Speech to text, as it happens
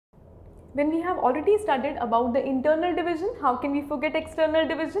When we have already studied about the internal division, how can we forget external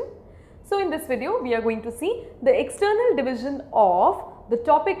division? So in this video, we are going to see the external division of the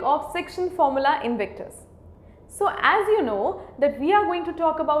topic of section formula in vectors. So as you know that we are going to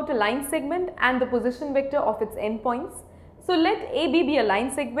talk about a line segment and the position vector of its endpoints. So let AB be a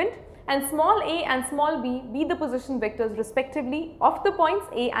line segment and small a and small b be the position vectors respectively of the points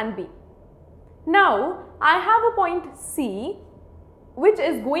A and B. Now I have a point C which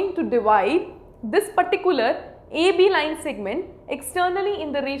is going to divide this particular AB line segment externally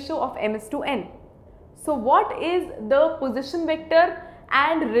in the ratio of m:n. So what is the position vector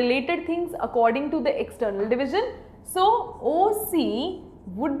and related things according to the external division? So OC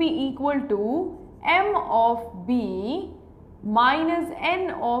would be equal to m of B minus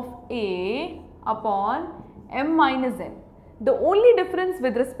n of A upon m minus n. The only difference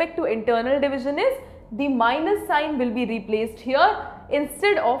with respect to internal division is the minus sign will be replaced here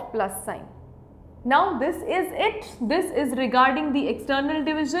instead of plus sign. Now this is it. This is regarding the external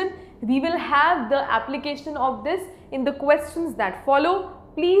division. We will have the application of this in the questions that follow.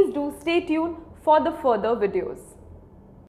 Please do stay tuned for the further videos.